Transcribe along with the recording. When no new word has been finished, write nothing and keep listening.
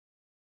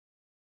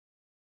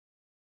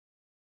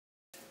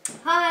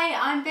Hi,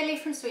 I'm Billy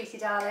from Sweetie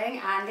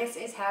Darling, and this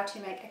is how to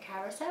make a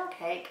carousel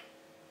cake.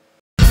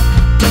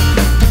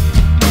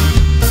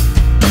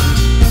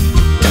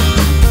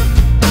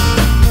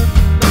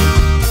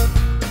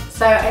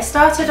 So I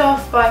started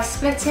off by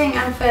splitting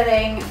and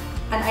filling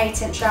an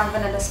 8-inch round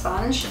vanilla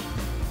sponge.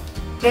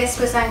 This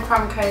was then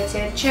crumb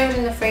coated, chilled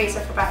in the freezer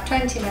for about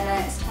 20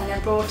 minutes and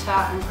then brought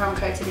out and crumb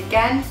coated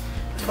again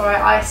before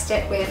I iced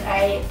it with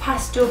a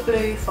pastel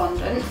blue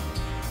fondant.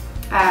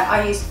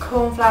 I used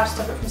corn flour to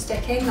stop it from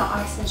sticking, not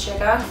ice and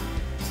sugar.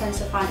 I tend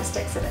to find it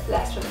sticks a bit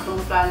less with corn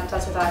flour than it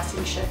does with ice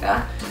and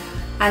sugar.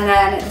 And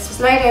then this was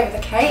laid over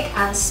the cake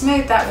and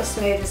smoothed that with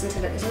smoothers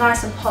until it was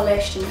nice and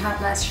polished and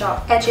had nice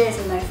sharp edges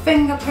and no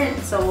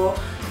fingerprints or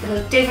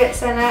little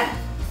divots in it.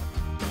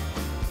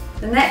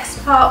 The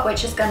next part,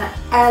 which is going to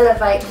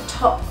elevate the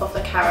top of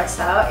the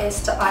carousel,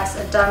 is to ice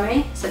a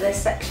dummy, so this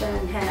section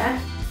in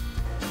here.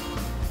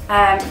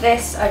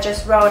 This I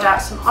just rolled out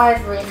some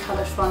ivory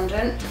coloured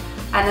fondant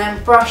and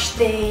then brush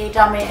the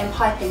dummy in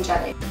piping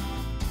jelly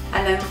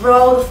and then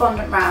roll the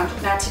fondant round.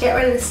 Now to get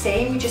rid of the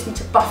seam you just need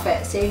to buff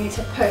it, so you need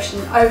to push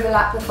and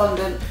overlap the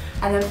fondant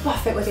and then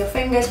buff it with your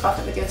fingers, buff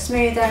it with your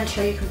smoother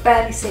until you can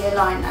barely see a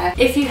line there.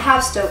 If you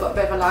have still got a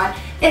bit of a line,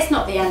 it's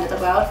not the end of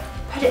the world.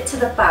 Put it to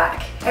the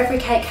back. Every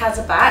cake has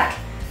a back,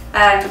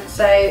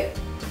 so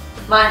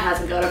mine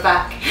hasn't got a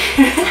back.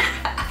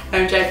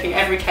 I'm joking,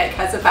 every cake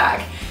has a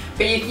back,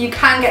 but you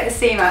can get the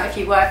seam out if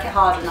you work it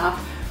hard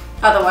enough,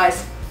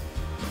 otherwise.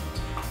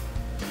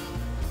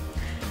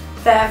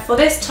 Then for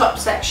this top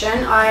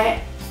section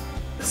I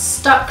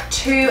stuck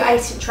two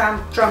 8-inch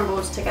round drum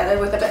boards together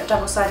with a bit of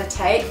double-sided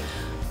tape,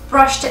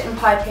 brushed it in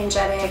piping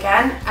jelly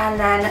again and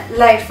then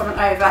laid fondant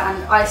over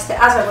and iced it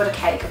as I would a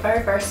cake, a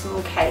very, very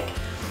small cake.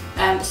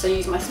 So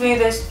use my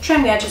smoothers,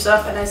 trim the edges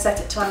off and then set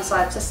it to one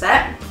side to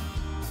set.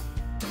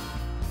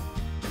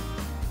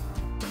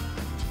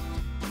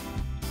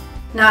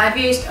 Now I've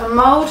used a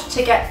mould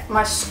to get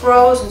my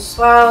scrolls and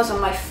swirls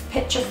and my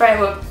picture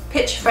frame or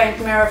picture framed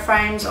mirror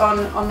frames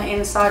on the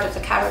inside of the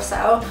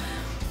carousel.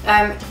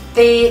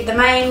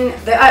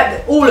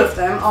 All of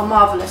them are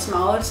marvellous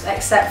moulds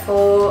except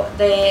for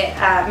the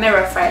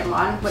mirror frame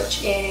one,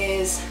 which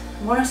is,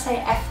 I want to say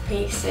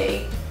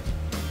FPC,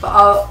 but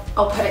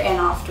I'll put it in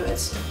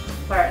afterwards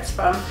where it's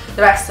from.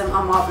 The rest of them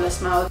are marvellous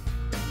moulds.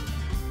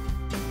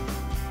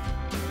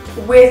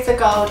 With the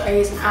gold I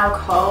use an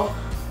alcohol.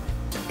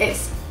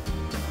 It's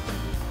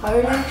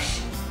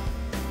Polish.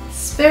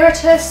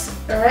 Spiritus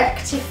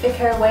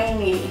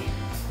Rectificaweni,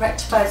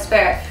 rectified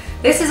spirit.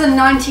 This is a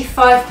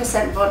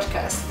 95%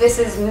 vodka, so this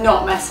is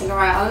not messing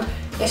around.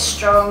 It's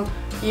strong.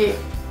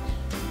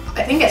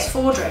 I think it's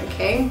for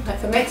drinking, like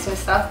for mixing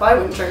stuff. I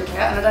wouldn't drink it,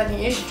 and I don't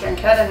think you should drink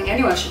it. I don't think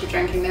anyone should be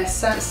drinking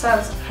this. It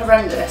sounds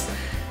horrendous.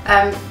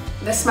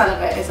 The smell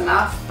of it is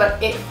enough,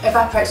 but it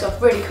evaporates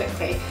off really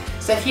quickly.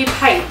 So if you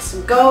paint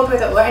some gold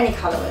with it or any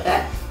colour with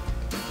it,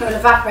 it will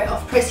evaporate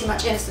off pretty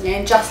much instantly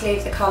and just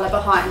leave the colour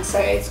behind. So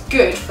it's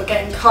good for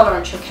getting colour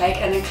into your cake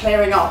and then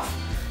clearing off.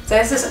 So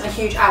this isn't a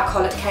huge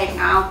alcoholic cake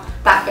now.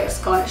 That bit's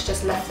gone, it's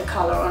just left the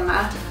colour on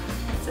there.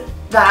 So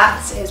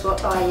that is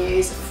what I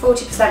use.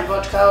 40%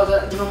 vodka, or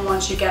the normal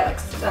ones you get, like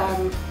stuff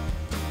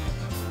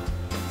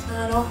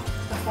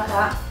like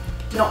that.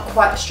 Not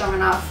quite strong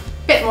enough.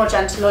 Bit more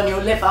gentle on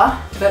your liver,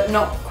 but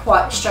not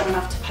quite strong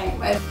enough to paint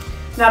with.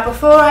 Now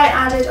before I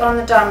added on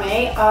the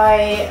dummy,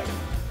 I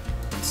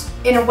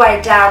in a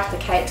way dowed the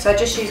cake, so I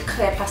just used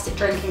clear plastic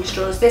drinking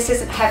straws. This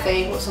isn't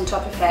heavy, what's on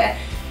top of here.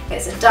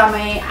 It's a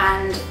dummy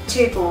and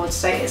two boards,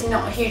 so it's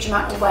not a huge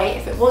amount of weight.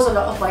 If it was a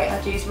lot of weight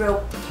I'd use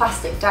real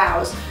plastic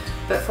dowels,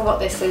 but for what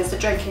this is, the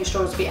drinking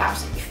straws will be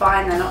absolutely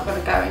fine. They're not going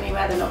to go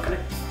anywhere, they're not going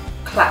to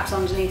collapse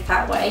underneath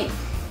that weight.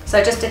 So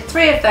I just did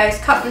 3 of those,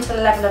 cut them to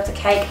the level of the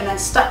cake and then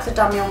stuck the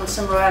dummy on with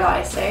some royal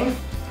icing.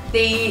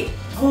 The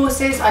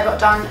horses I got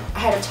done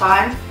ahead of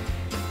time.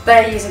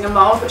 They're using a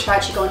mould which I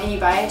actually got on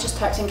eBay. Just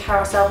typed in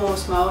Carousel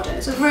horse mould and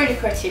it's a really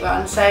pretty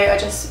one. So I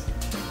just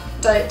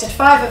did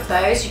 5 of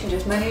those. You can do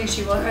as many as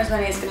you want or as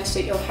many as is going to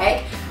suit your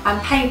cake, and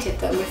painted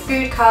them with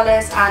food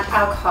colours and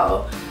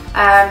alcohol.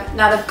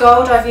 Now the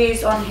gold I've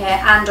used on here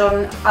and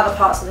on other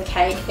parts of the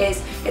cake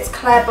it's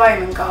Claire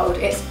Bowman gold.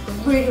 It's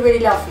really, really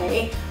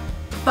lovely,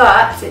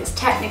 but it's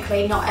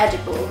technically not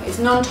edible. It's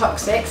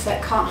non-toxic, so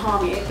it can't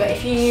harm you, but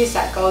if you use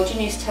that gold you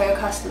need to tell your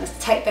customers to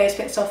take those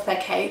bits off their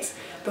cakes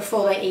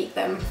before they eat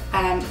them.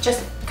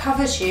 Just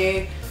covers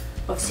you,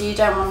 obviously you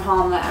don't want to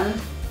harm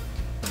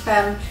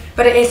them,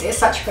 but it's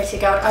such a pretty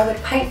gold. I would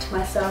paint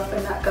myself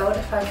in that gold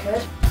if I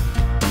could.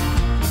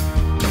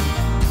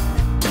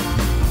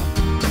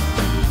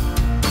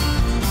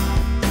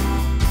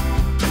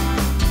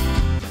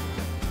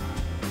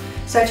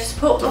 So to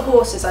support the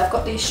horses I've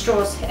got these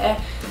straws here.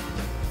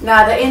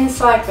 Now the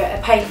inside bit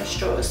are paper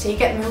straws, so you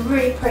get them in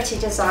really pretty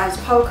designs,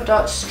 polka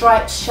dots,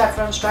 stripes,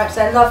 chevron stripes.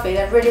 They're lovely,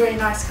 they're really, really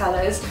nice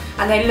colours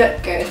and they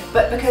look good,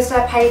 but because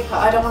they're paper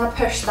I don't want to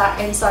push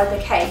that inside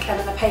the cake and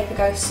then the paper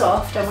goes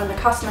soft, and when the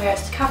customer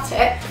goes to cut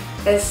it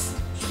there's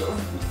sort of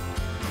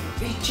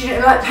do you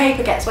know, like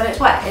paper gets when it's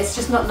wet, it's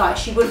just not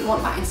nice. You wouldn't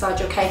want that inside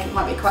your cake. It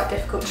might be quite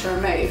difficult to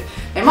remove.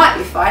 They might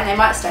be fine, they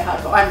might stay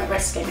hard, but I'm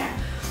risking it.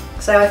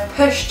 So I've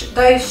pushed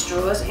those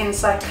straws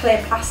inside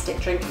clear plastic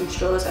drinking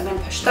straws and then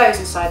pushed those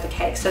inside the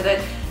cake. So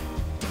the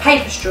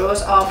paper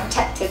straws are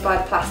protected by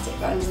the plastic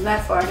ones, and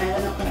therefore I know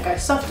they're not going to go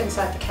soft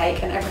inside the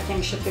cake and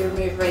everything should be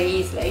removed really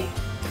easily.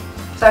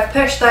 So I've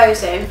pushed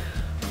those in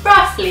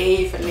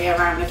roughly evenly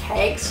around the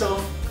cake, sort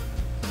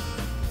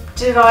of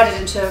divided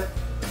into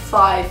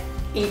 5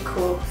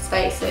 equal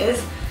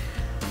spaces,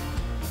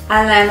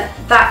 and then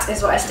that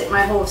is what I stick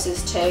my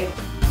horses to.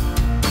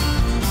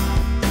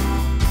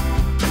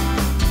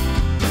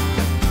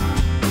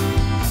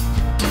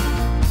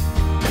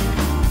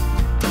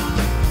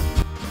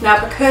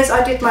 Now, because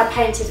I did my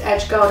painted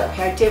edge gold up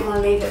here, I didn't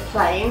want to leave it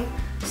plain,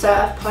 so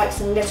I've piped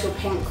some little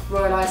pink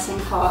royal icing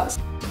hearts.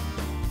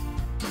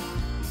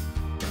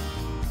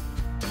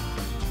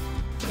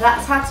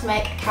 That's how to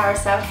make a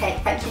carousel cake.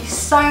 Thank you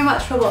so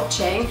much for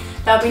watching.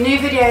 There'll be new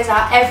videos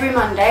out every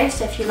Monday,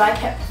 so if you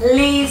like it,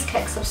 please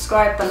click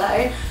subscribe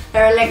below.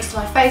 There are links to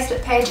my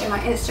Facebook page and my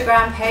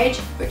Instagram page,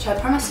 which I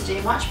promise to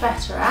do much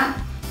better at.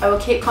 I will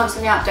keep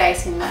constantly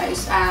updating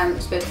those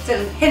with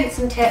little hints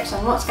and tips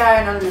on what's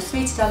going on in the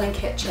Sweetie Darling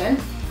kitchen.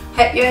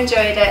 Hope you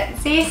enjoyed it.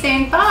 See you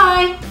soon.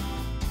 Bye!